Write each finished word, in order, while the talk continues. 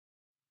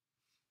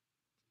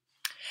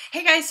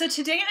Hey guys, so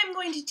today I'm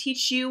going to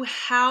teach you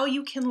how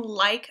you can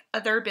like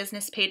other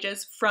business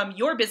pages from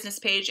your business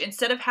page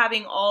instead of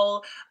having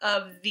all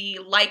of the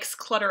likes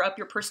clutter up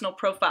your personal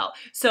profile.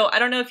 So I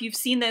don't know if you've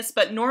seen this,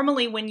 but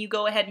normally when you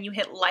go ahead and you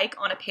hit like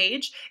on a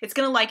page, it's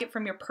going to like it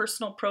from your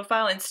personal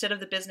profile instead of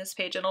the business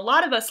page. And a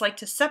lot of us like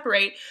to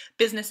separate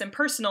business and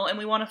personal, and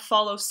we want to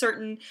follow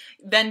certain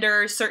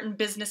vendors, certain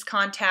business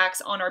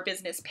contacts on our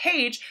business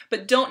page,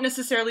 but don't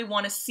necessarily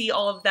want to see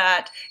all of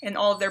that and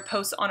all of their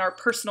posts on our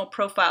personal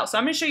profile. So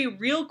I'm going to show you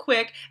real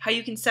quick how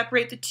you can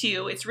separate the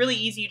two. It's really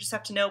easy. You just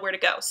have to know where to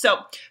go.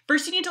 So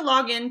first you need to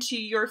log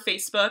into your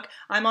Facebook.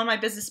 I'm on my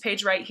business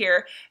page right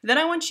here. Then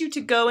I want you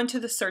to go into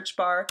the search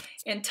bar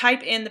and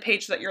type in the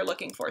page that you're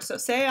looking for. So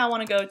say I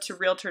want to go to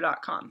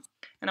realtor.com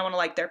and I want to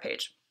like their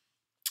page.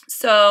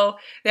 So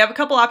they have a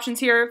couple options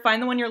here.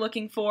 Find the one you're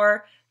looking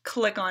for,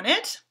 click on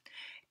it,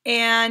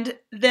 and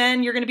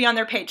then you're going to be on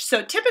their page.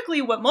 So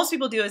typically what most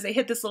people do is they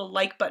hit this little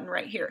like button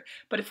right here.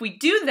 But if we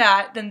do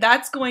that, then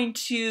that's going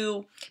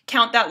to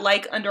count that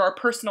like under our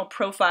personal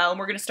profile, and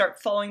we're going to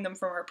start following them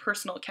from our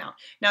personal account.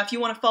 Now, if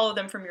you want to follow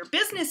them from your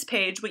business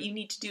page, what you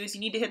need to do is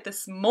you need to hit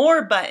this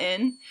more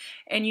button,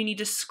 and you need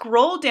to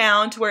scroll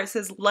down to where it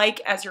says like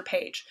as your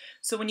page.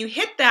 So when you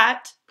hit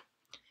that,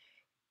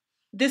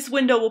 this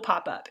window will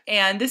pop up,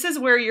 and this is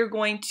where you're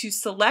going to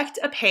select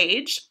a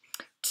page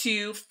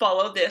to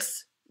follow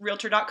this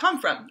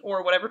realtor.com from,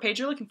 or whatever page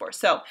you're looking for.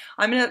 So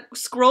I'm going to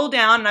scroll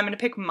down and I'm going to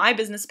pick my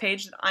business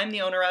page that I'm the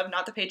owner of,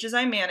 not the pages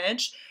I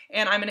manage,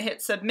 and I'm going to hit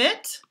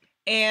submit,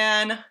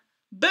 and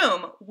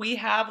boom, we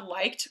have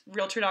liked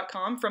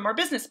realtor.com from our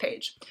business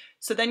page.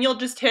 So then you'll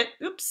just hit,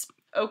 oops,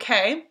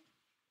 okay.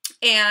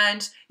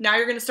 And now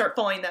you're going to start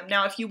following them.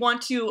 Now, if you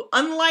want to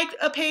unlike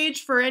a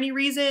page for any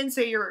reason,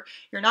 say you're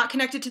not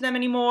connected to them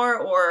anymore,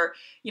 or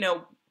you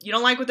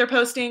don't like what they're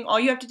posting,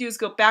 all you have to do is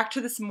go back to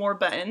this more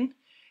button,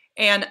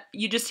 and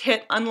you just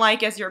hit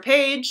unlike as your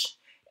page,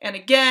 and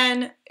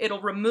again, it'll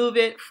remove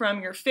it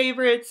from your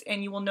favorites,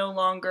 and you will no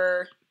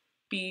longer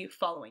be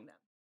following them.